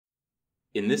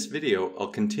In this video, I'll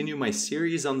continue my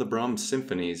series on the Brahms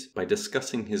symphonies by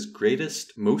discussing his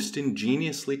greatest, most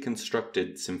ingeniously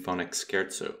constructed symphonic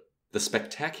scherzo, the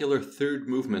spectacular third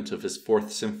movement of his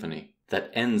Fourth Symphony,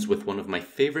 that ends with one of my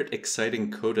favorite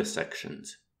exciting coda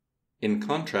sections. In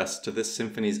contrast to this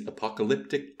symphony's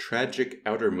apocalyptic, tragic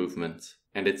outer movements,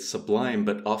 and its sublime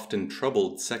but often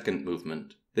troubled second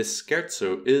movement, this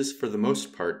scherzo is, for the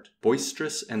most part,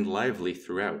 boisterous and lively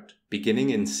throughout, beginning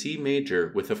in C major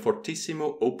with a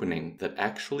fortissimo opening that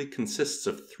actually consists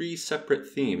of 3 separate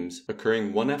themes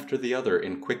occurring one after the other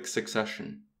in quick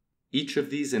succession. Each of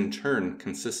these in turn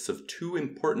consists of 2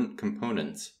 important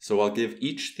components, so I'll give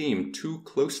each theme 2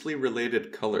 closely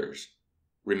related colors.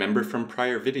 Remember from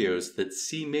prior videos that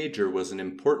C major was an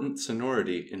important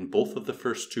sonority in both of the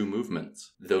first 2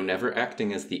 movements, though never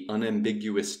acting as the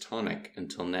unambiguous tonic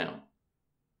until now.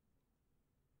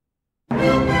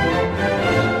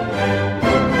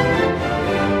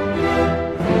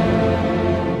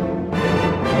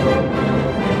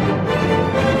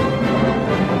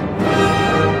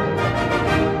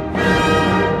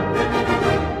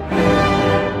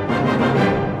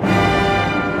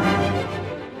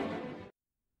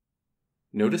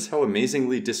 Notice how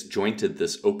amazingly disjointed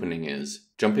this opening is,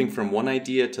 jumping from one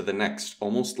idea to the next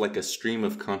almost like a stream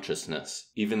of consciousness,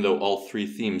 even though all 3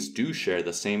 themes do share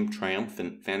the same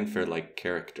triumphant fanfare-like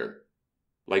character.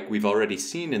 Like we've already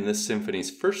seen in this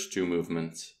symphony's first 2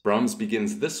 movements, Brahms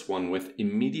begins this one with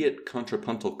immediate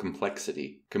contrapuntal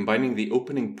complexity, combining the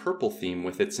opening purple theme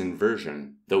with its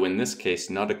inversion, though in this case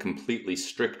not a completely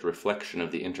strict reflection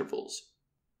of the intervals.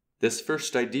 This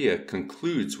first idea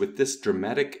concludes with this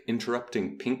dramatic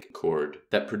interrupting pink chord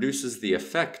that produces the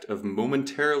effect of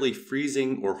momentarily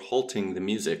freezing or halting the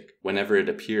music whenever it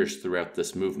appears throughout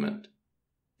this movement.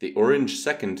 The orange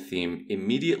second theme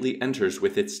immediately enters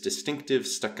with its distinctive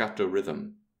staccato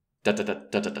rhythm,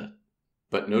 da-da-da-da-da-da.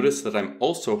 But notice that I'm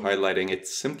also highlighting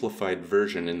its simplified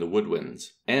version in the woodwinds,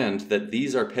 and that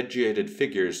these arpeggiated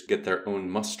figures get their own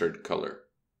mustard color.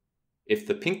 If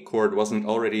the pink chord wasn't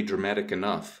already dramatic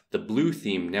enough, the blue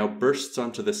theme now bursts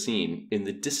onto the scene in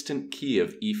the distant key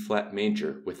of E-flat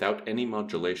major without any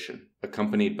modulation,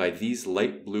 accompanied by these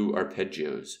light blue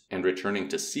arpeggios, and returning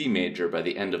to C major by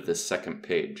the end of this second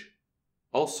page.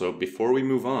 Also, before we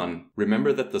move on,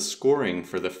 remember that the scoring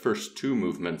for the first 2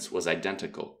 movements was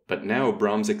identical, but now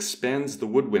Brahms expands the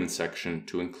woodwind section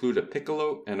to include a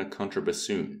piccolo and a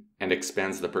contrabassoon, and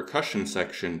expands the percussion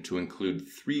section to include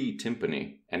 3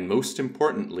 timpani, and most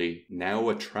importantly, now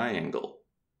a triangle.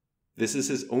 This is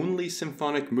his only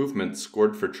symphonic movement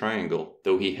scored for triangle,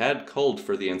 though he had called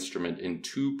for the instrument in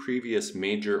 2 previous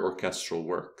major orchestral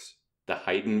works, the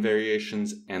Haydn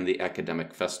Variations and the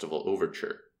Academic Festival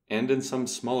Overture, and in some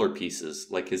smaller pieces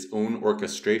like his own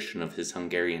orchestration of his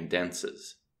Hungarian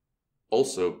dances.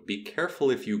 Also, be careful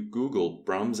if you Google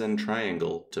Brahms and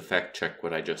triangle to fact-check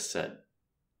what I just said.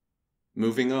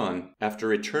 Moving on, after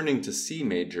returning to C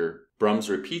major, Brahms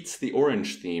repeats the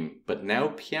orange theme, but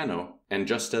now piano, and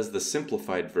just as the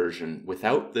simplified version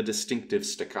without the distinctive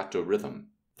staccato rhythm,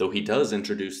 though he does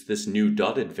introduce this new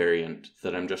dotted variant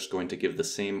that I'm just going to give the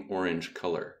same orange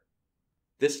color.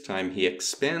 This time he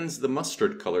expands the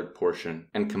mustard-colored portion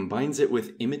and combines it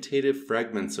with imitative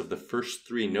fragments of the first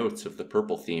 3 notes of the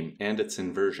purple theme and its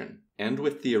inversion, and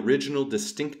with the original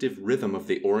distinctive rhythm of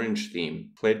the orange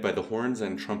theme played by the horns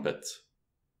and trumpets.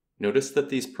 Notice that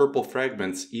these purple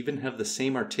fragments even have the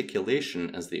same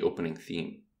articulation as the opening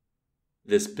theme.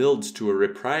 This builds to a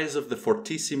reprise of the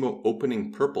fortissimo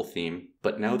opening purple theme,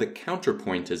 but now the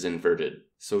counterpoint is inverted,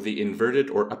 so the inverted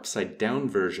or upside-down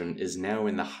version is now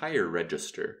in the higher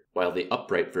register, while the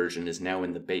upright version is now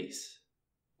in the bass.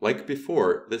 Like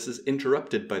before, this is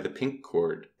interrupted by the pink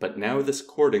chord, but now this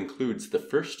chord includes the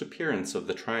first appearance of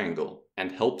the triangle,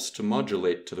 and helps to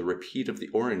modulate to the repeat of the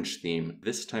orange theme,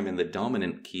 this time in the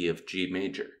dominant key of G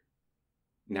major.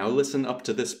 Now listen up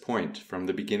to this point from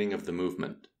the beginning of the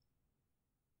movement.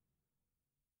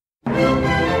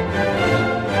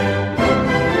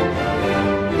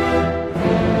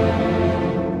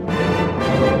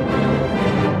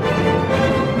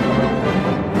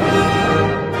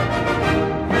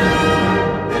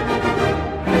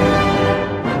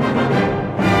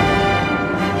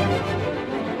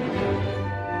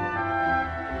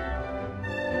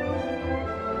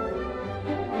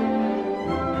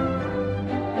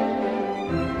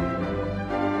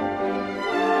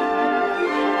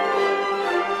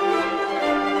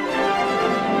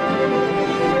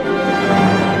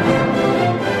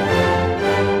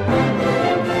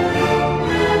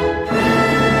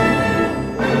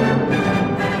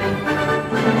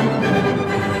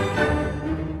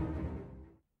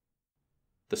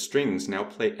 strings now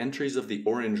play entries of the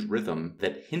orange rhythm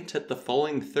that hint at the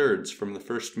falling thirds from the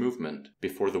first movement,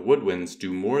 before the woodwinds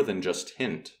do more than just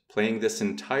hint, playing this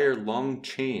entire long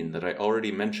chain that I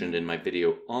already mentioned in my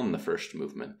video on the first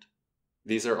movement.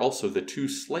 These are also the two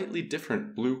slightly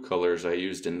different blue colors I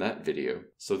used in that video,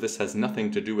 so this has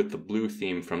nothing to do with the blue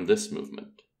theme from this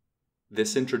movement.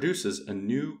 This introduces a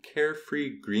new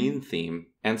carefree green theme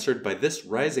answered by this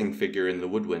rising figure in the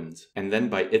woodwinds, and then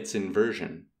by its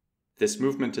inversion. This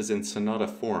movement is in sonata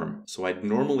form, so I'd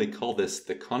normally call this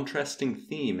the contrasting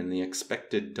theme in the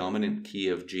expected dominant key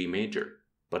of G major.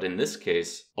 But in this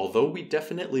case, although we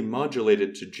definitely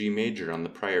modulated to G major on the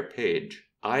prior page,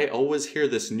 I always hear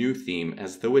this new theme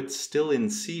as though it's still in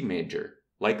C major,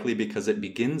 likely because it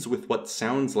begins with what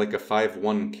sounds like a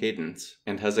 5-1 cadence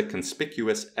and has a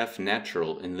conspicuous F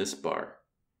natural in this bar.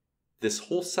 This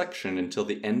whole section until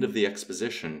the end of the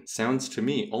exposition sounds to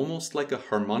me almost like a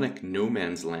harmonic no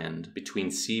man's land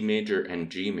between C major and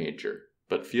G major,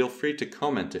 but feel free to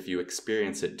comment if you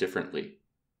experience it differently.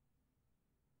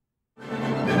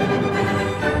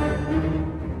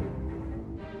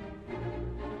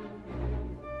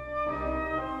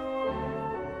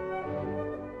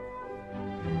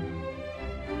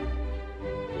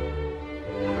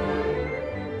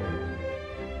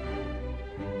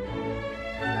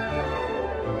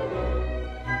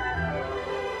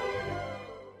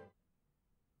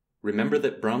 Remember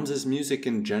that Brahms's music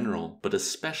in general, but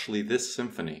especially this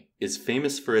symphony, is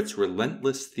famous for its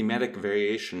relentless thematic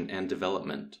variation and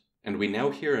development. And we now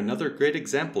hear another great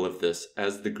example of this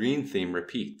as the green theme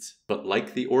repeats, but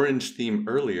like the orange theme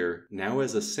earlier, now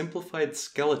as a simplified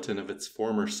skeleton of its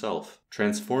former self,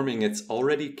 transforming its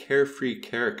already carefree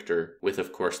character, with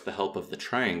of course the help of the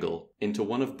triangle, into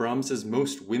one of Brahms's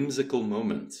most whimsical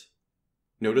moments.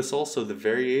 Notice also the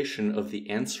variation of the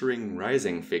answering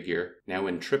rising figure, now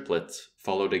in triplets,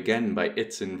 followed again by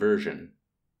its inversion.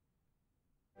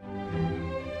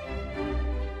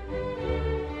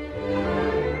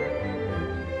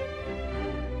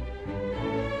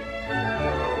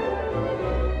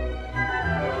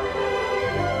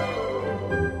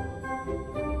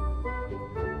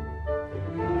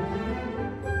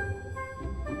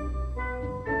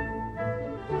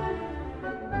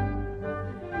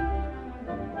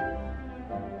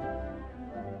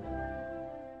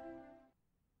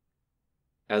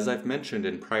 As I've mentioned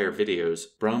in prior videos,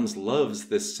 Brahms loves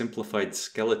this simplified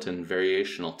skeleton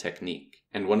variational technique,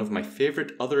 and one of my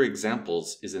favorite other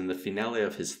examples is in the finale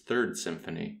of his third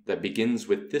symphony, that begins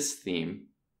with this theme,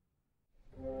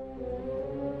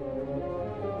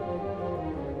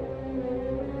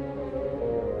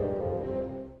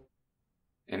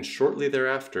 and shortly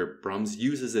thereafter Brahms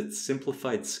uses its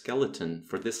simplified skeleton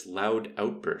for this loud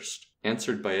outburst,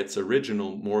 answered by its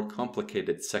original, more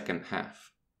complicated second half.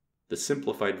 The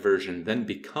simplified version then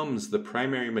becomes the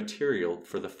primary material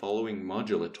for the following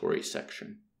modulatory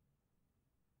section.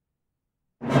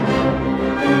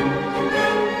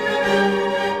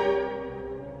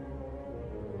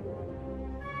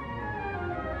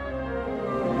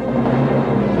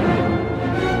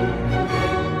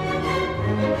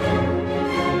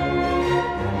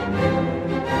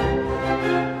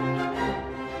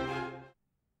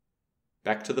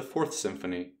 Back to the fourth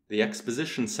symphony, the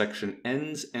exposition section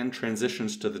ends and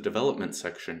transitions to the development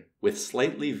section, with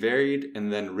slightly varied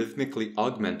and then rhythmically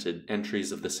augmented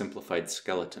entries of the simplified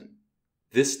skeleton.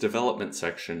 This development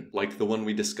section, like the one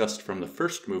we discussed from the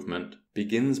first movement,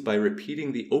 begins by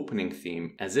repeating the opening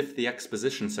theme as if the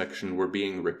exposition section were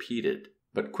being repeated,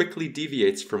 but quickly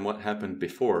deviates from what happened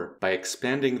before by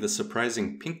expanding the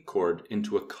surprising pink chord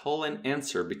into a call and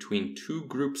answer between two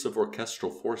groups of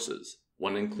orchestral forces,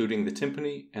 one including the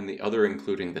timpani and the other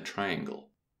including the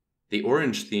triangle. The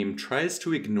orange theme tries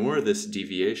to ignore this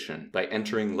deviation by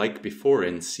entering like before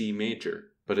in C major,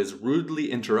 but is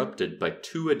rudely interrupted by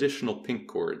two additional pink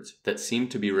chords that seem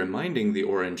to be reminding the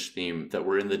orange theme that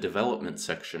we're in the development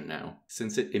section now,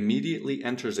 since it immediately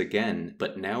enters again,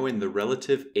 but now in the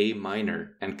relative A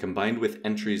minor and combined with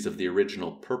entries of the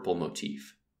original purple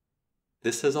motif.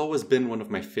 This has always been one of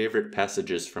my favorite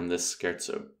passages from this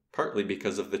scherzo, partly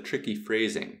because of the tricky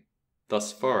phrasing.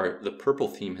 Thus far, the purple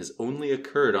theme has only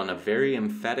occurred on a very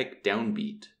emphatic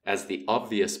downbeat, as the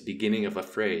obvious beginning of a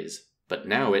phrase, but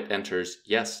now it enters,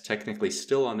 yes, technically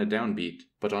still on a downbeat,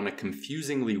 but on a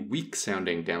confusingly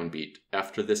weak-sounding downbeat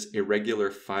after this irregular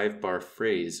 5-bar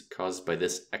phrase caused by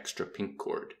this extra pink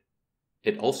chord.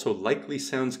 It also likely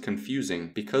sounds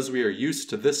confusing because we are used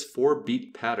to this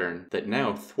 4-beat pattern that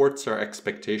now thwarts our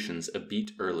expectations a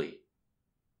beat early.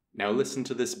 Now listen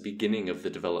to this beginning of the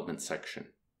development section.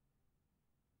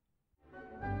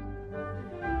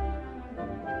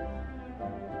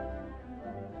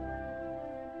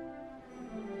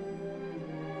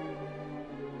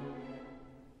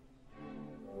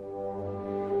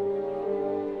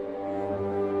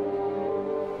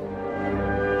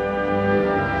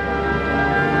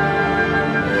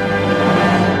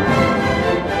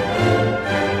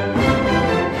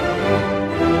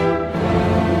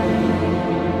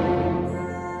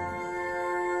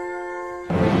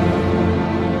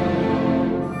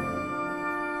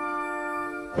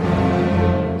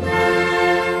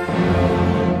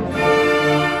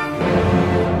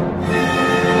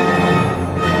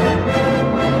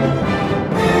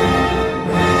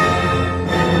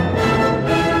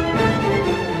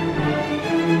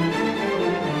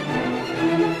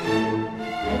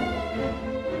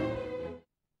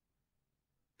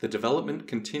 The development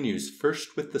continues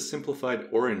first with the simplified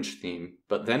orange theme,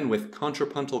 but then with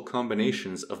contrapuntal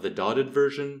combinations of the dotted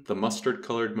version, the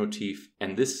mustard-colored motif,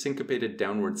 and this syncopated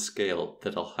downward scale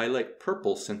that I'll highlight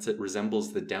purple since it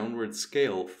resembles the downward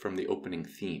scale from the opening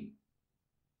theme.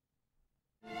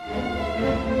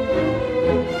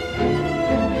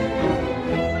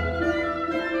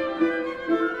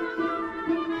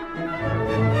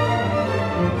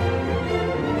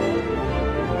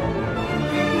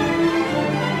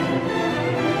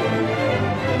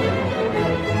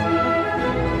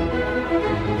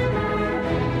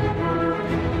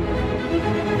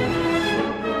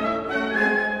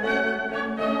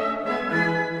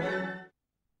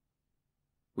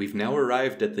 We've now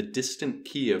arrived at the distant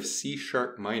key of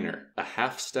C-sharp minor, a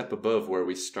half step above where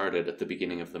we started at the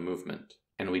beginning of the movement.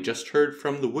 And we just heard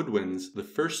from the woodwinds the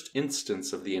first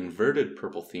instance of the inverted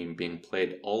purple theme being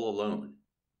played all alone.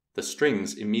 The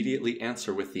strings immediately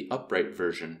answer with the upright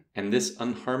version, and this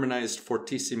unharmonized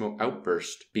fortissimo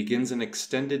outburst begins an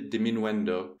extended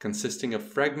diminuendo consisting of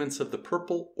fragments of the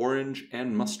purple, orange,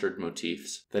 and mustard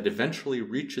motifs that eventually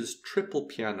reaches triple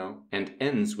piano and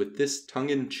ends with this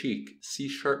tongue-in-cheek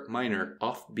C-sharp minor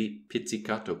offbeat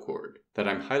pizzicato chord that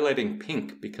I'm highlighting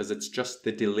pink because it's just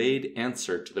the delayed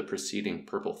answer to the preceding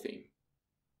purple theme.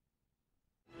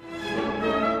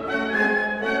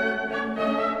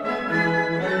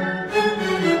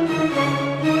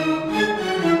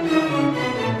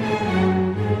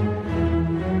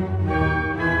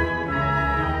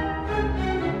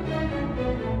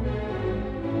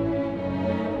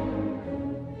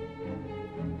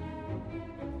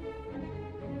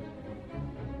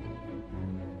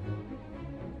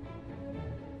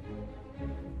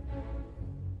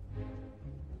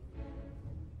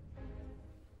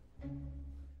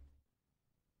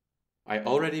 I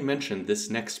already mentioned this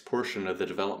next portion of the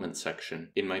development section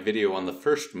in my video on the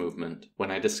first movement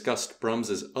when I discussed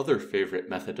Brahms's other favorite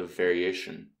method of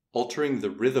variation, altering the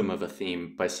rhythm of a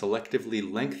theme by selectively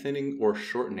lengthening or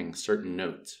shortening certain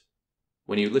notes.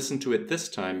 When you listen to it this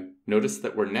time, notice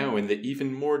that we're now in the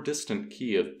even more distant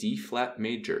key of D-flat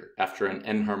major after an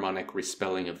enharmonic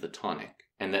respelling of the tonic,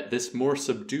 and that this more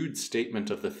subdued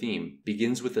statement of the theme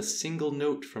begins with a single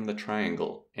note from the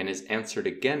triangle and is answered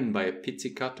again by a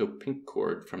pizzicato pink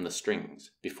chord from the strings,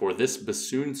 before this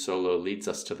bassoon solo leads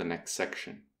us to the next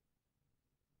section.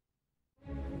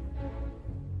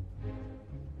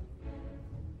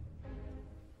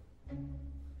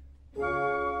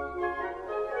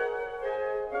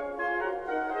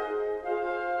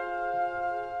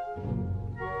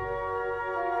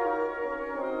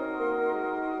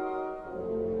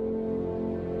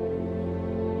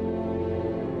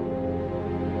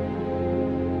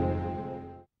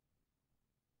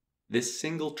 This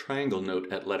single triangle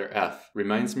note at letter F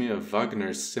reminds me of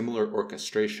Wagner's similar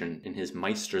orchestration in his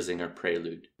Meistersinger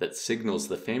Prelude that signals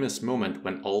the famous moment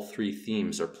when all three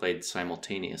themes are played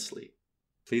simultaneously.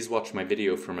 Please watch my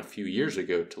video from a few years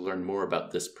ago to learn more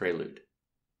about this prelude.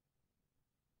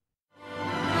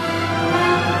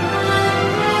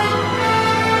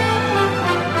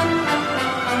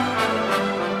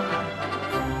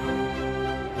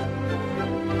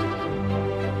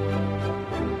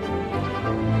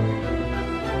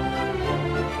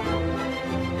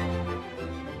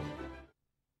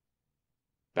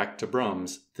 Back to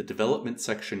Brahms, the development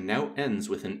section now ends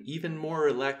with an even more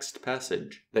relaxed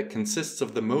passage that consists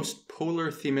of the most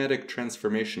polar thematic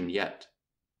transformation yet.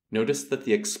 Notice that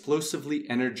the explosively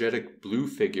energetic blue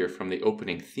figure from the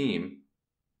opening theme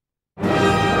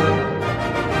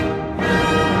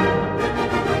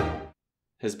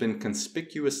has been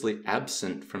conspicuously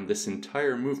absent from this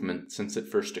entire movement since it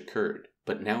first occurred,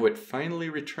 but now it finally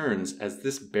returns as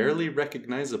this barely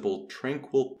recognizable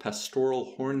tranquil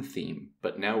pastoral horn theme,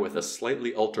 but now with a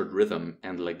slightly altered rhythm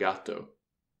and legato.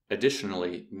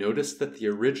 Additionally, notice that the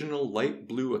original light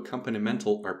blue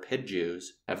accompanimental arpeggios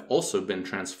have also been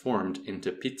transformed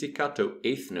into pizzicato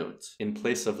eighth notes in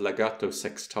place of legato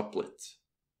sextuplets.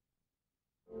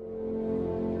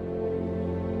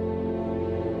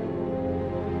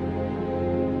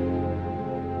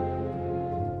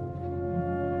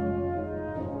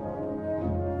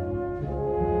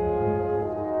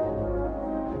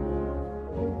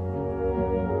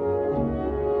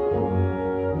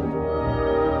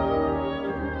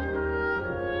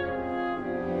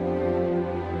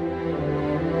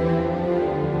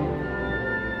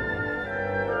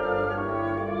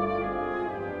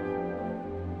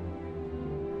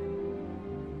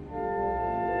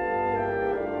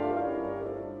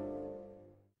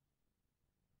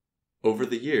 Over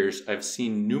the years, I've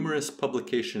seen numerous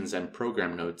publications and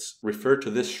program notes refer to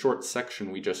this short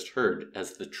section we just heard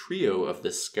as the trio of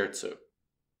this scherzo.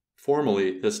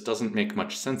 Formally, this doesn't make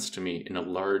much sense to me in a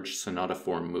large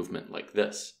sonata-form movement like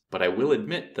this, but I will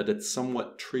admit that it's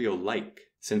somewhat trio-like,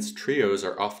 since trios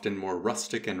are often more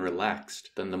rustic and relaxed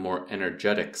than the more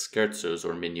energetic scherzos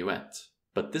or minuets.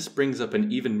 But this brings up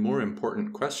an even more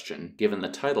important question, given the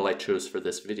title I chose for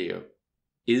this video.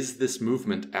 Is this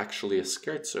movement actually a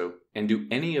scherzo, and do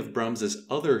any of Brahms's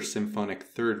other symphonic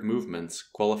third movements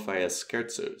qualify as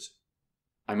scherzos?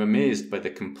 I'm amazed by the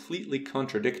completely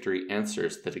contradictory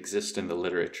answers that exist in the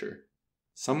literature.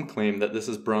 Some claim that this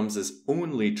is Brahms's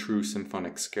only true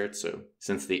symphonic scherzo,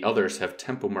 since the others have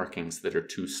tempo markings that are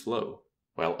too slow,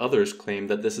 while others claim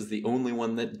that this is the only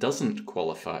one that doesn't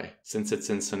qualify, since it's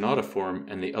in sonata form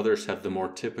and the others have the more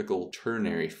typical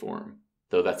ternary form,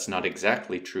 though that's not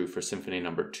exactly true for Symphony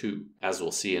No. 2, as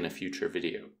we'll see in a future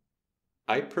video.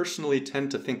 I personally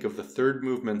tend to think of the third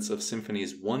movements of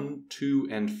Symphonies 1, 2,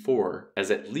 and 4 as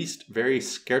at least very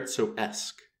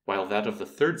scherzo-esque, while that of the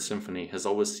third symphony has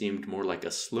always seemed more like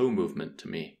a slow movement to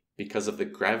me, because of the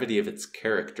gravity of its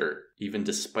character, even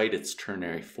despite its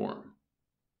ternary form.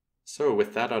 So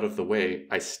with that out of the way,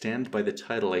 I stand by the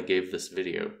title I gave this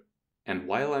video. And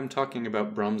while I'm talking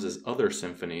about Brahms's other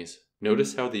symphonies,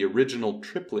 notice how the original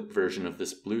triplet version of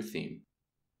this blue theme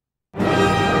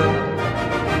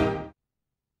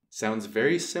sounds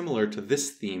very similar to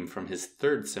this theme from his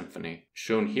third symphony,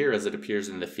 shown here as it appears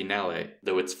in the finale,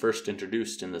 though it's first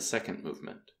introduced in the second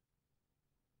movement.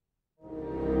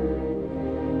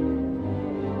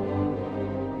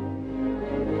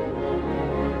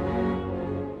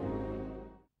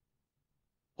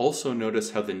 Also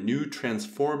notice how the new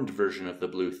transformed version of the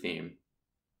blue theme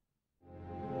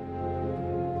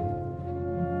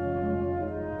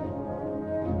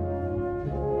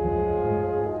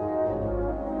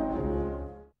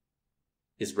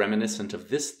is reminiscent of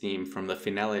this theme from the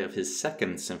finale of his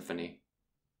second symphony.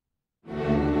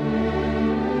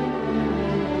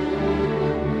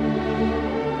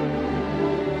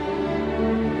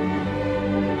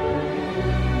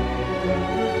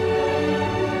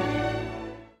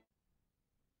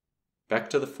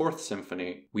 Back to the fourth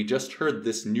symphony, we just heard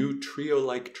this new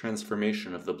trio-like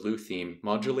transformation of the blue theme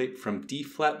modulate from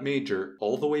D-flat major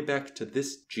all the way back to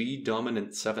this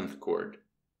G-dominant 7th chord.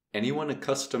 Anyone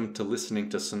accustomed to listening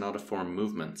to sonata-form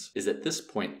movements is at this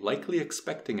point likely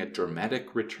expecting a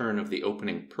dramatic return of the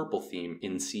opening purple theme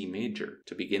in C major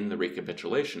to begin the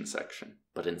recapitulation section.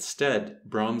 But instead,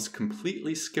 Brahms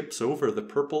completely skips over the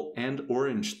purple and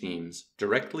orange themes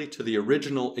directly to the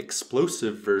original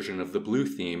explosive version of the blue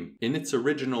theme in its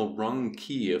original wrong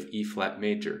key of E-flat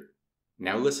major.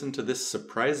 Now listen to this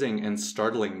surprising and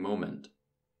startling moment.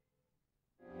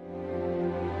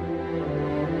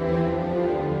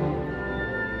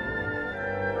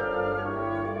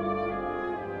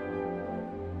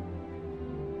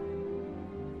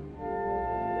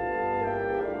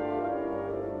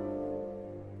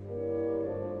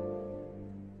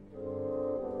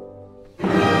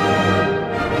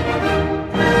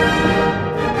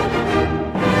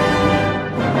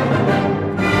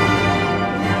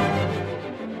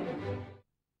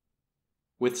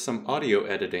 With some audio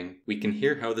editing, we can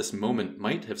hear how this moment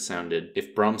might have sounded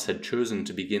if Brahms had chosen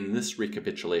to begin this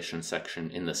recapitulation section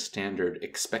in the standard,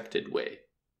 expected way.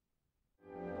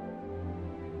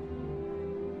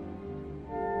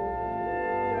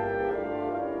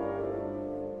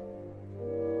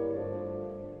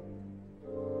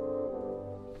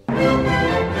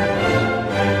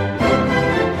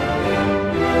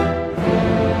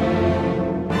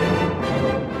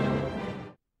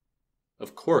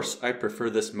 Of course, I prefer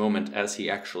this moment as he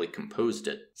actually composed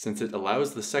it, since it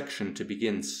allows the section to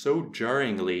begin so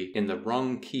jarringly in the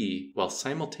wrong key while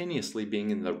simultaneously being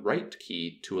in the right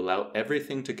key to allow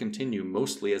everything to continue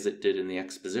mostly as it did in the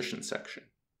exposition section.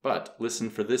 But listen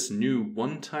for this new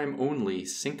one-time only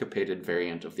syncopated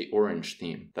variant of the orange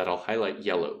theme that I'll highlight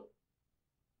yellow.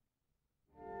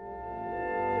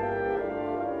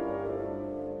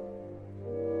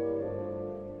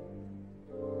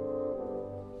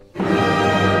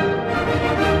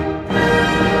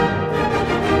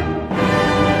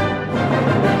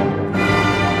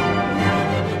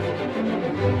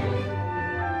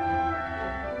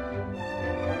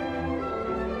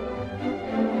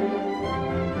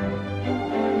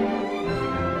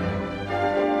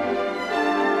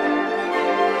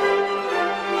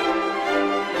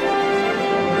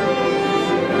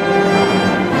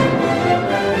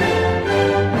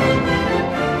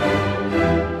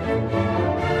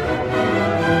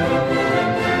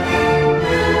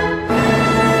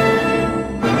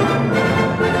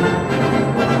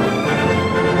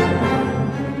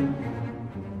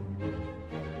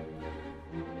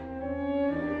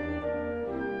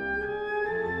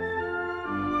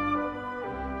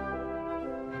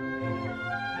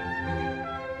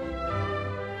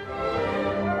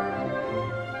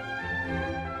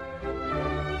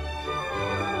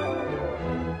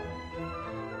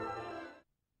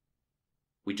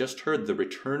 We just heard the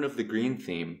return of the green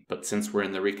theme, but since we're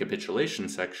in the recapitulation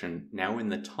section, now in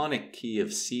the tonic key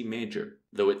of C major,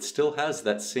 though it still has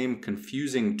that same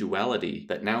confusing duality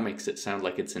that now makes it sound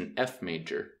like it's in F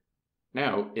major.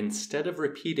 Now, instead of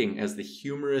repeating as the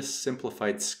humorous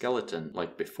simplified skeleton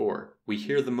like before, we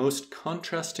hear the most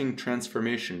contrasting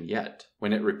transformation yet,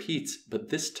 when it repeats, but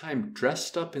this time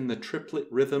dressed up in the triplet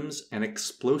rhythms and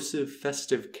explosive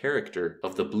festive character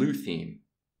of the blue theme.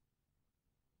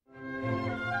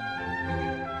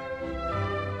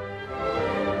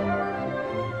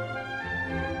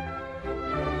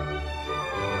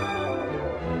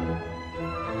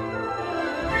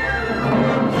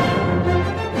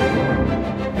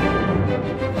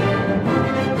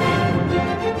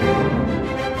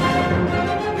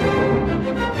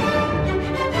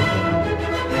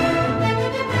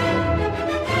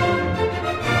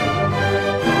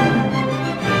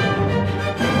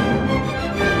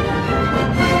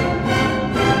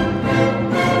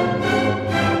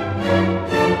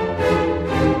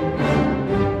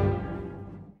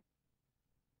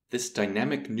 This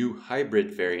dynamic new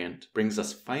hybrid variant brings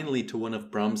us finally to one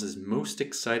of Brahms's most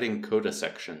exciting coda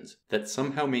sections that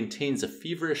somehow maintains a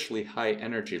feverishly high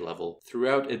energy level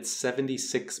throughout its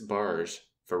 76 bars.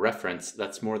 For reference,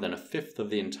 that's more than a fifth of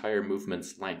the entire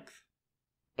movement's length.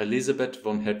 Elisabeth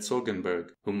von Herzogenberg,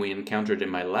 whom we encountered in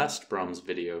my last Brahms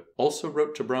video, also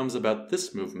wrote to Brahms about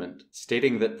this movement,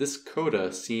 stating that this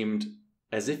coda seemed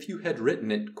as if you had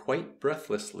written it quite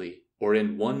breathlessly, or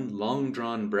in one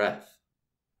long-drawn breath.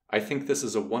 I think this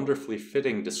is a wonderfully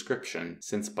fitting description,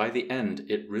 since by the end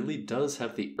it really does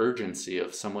have the urgency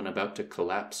of someone about to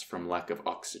collapse from lack of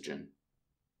oxygen.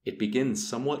 It begins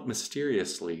somewhat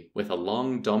mysteriously, with a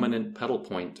long dominant pedal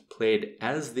point played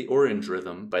as the orange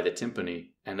rhythm by the timpani,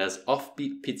 and as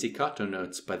offbeat pizzicato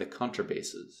notes by the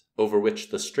contrabasses, over which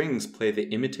the strings play the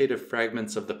imitative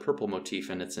fragments of the purple motif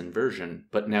in its inversion,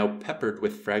 but now peppered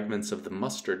with fragments of the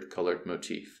mustard-colored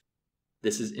motif.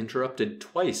 This is interrupted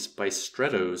twice by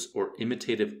strettos or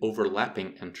imitative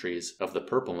overlapping entries of the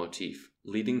purple motif,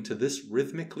 leading to this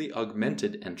rhythmically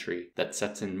augmented entry that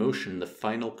sets in motion the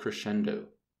final crescendo.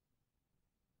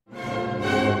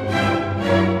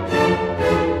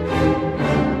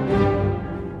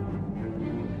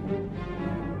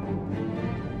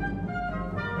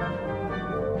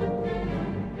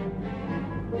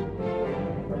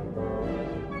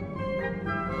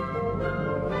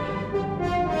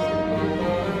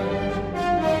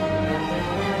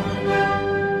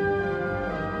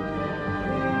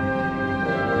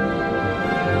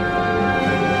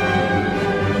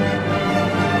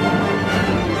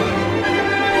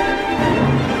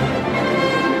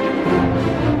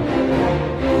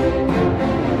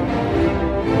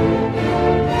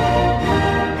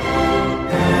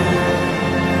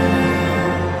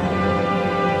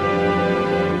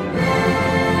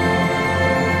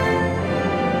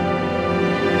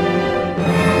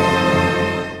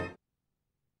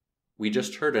 We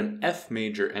just heard an F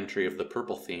major entry of the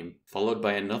purple theme, followed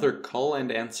by another call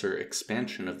and answer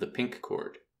expansion of the pink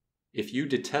chord. If you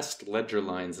detest ledger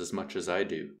lines as much as I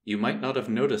do, you might not have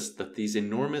noticed that these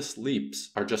enormous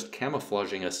leaps are just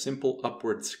camouflaging a simple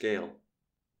upward scale.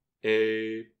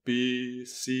 A, B,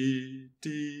 C,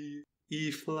 D,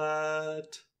 E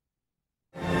flat.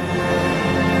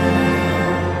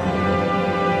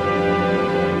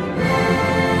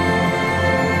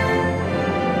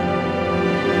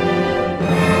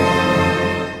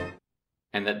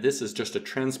 And that this is just a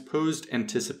transposed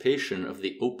anticipation of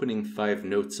the opening 5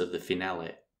 notes of the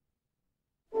finale.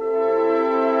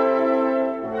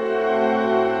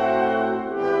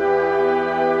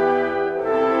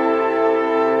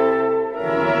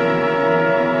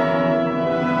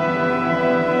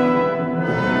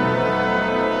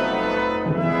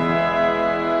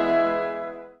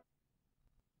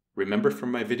 Remember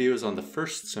from my videos on the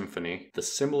first symphony, the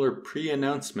similar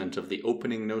pre-announcement of the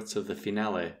opening notes of the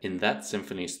finale in that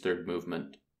symphony's third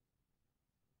movement.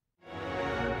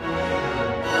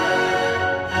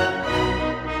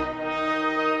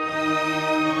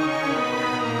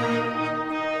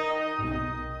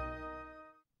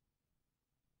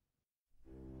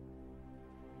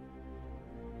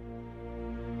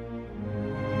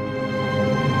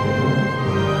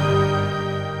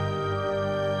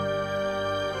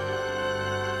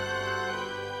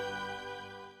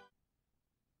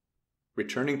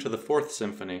 Returning to the fourth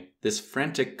symphony, this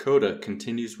frantic coda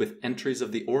continues with entries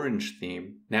of the orange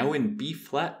theme, now in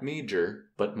B-flat major,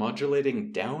 but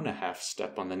modulating down a half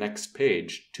step on the next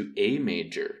page to A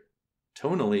major.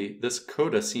 Tonally, this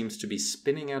coda seems to be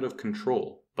spinning out of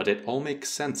control. but it all makes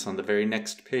sense on the very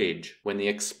next page, when the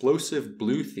explosive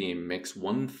blue theme makes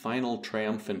one final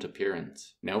triumphant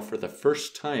appearance, now for the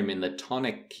first time in the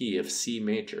tonic key of C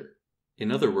major.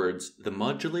 In other words, the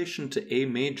modulation to A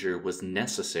major was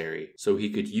necessary, so he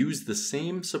could use the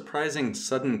same surprising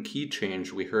sudden key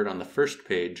change we heard on the first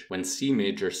page when C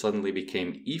major suddenly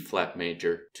became E flat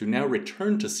major, to now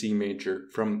return to C major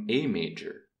from A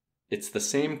major. It's the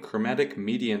same chromatic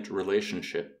mediant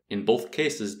relationship, in both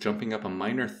cases jumping up a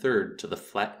minor third to the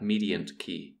flat mediant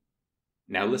key.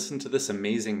 Now listen to this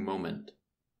amazing moment.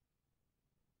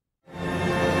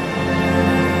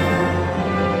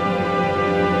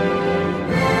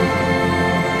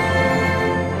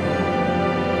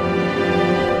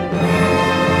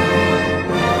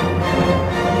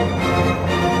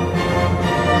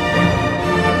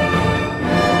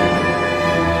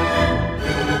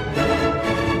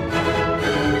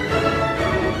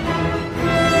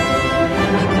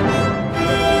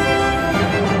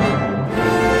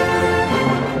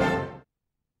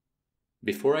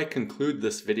 Before I conclude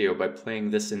this video by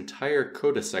playing this entire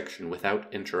coda section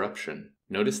without interruption,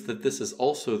 notice that this is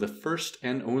also the first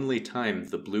and only time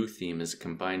the blue theme is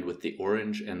combined with the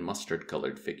orange and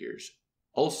mustard-colored figures.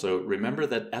 Also, remember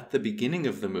that at the beginning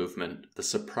of the movement, the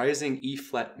surprising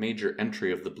E-flat major entry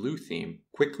of the blue theme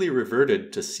quickly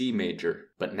reverted to C major,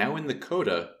 but now in the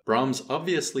coda, Brahms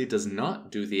obviously does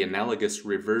not do the analogous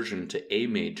reversion to A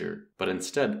major, but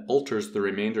instead alters the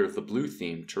remainder of the blue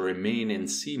theme to remain in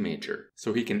C major,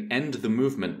 so he can end the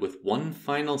movement with one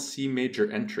final C major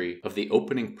entry of the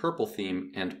opening purple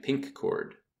theme and pink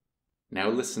chord. Now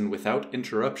listen without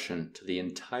interruption to the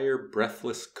entire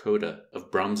breathless coda of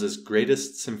Brahms's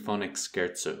greatest symphonic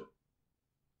scherzo.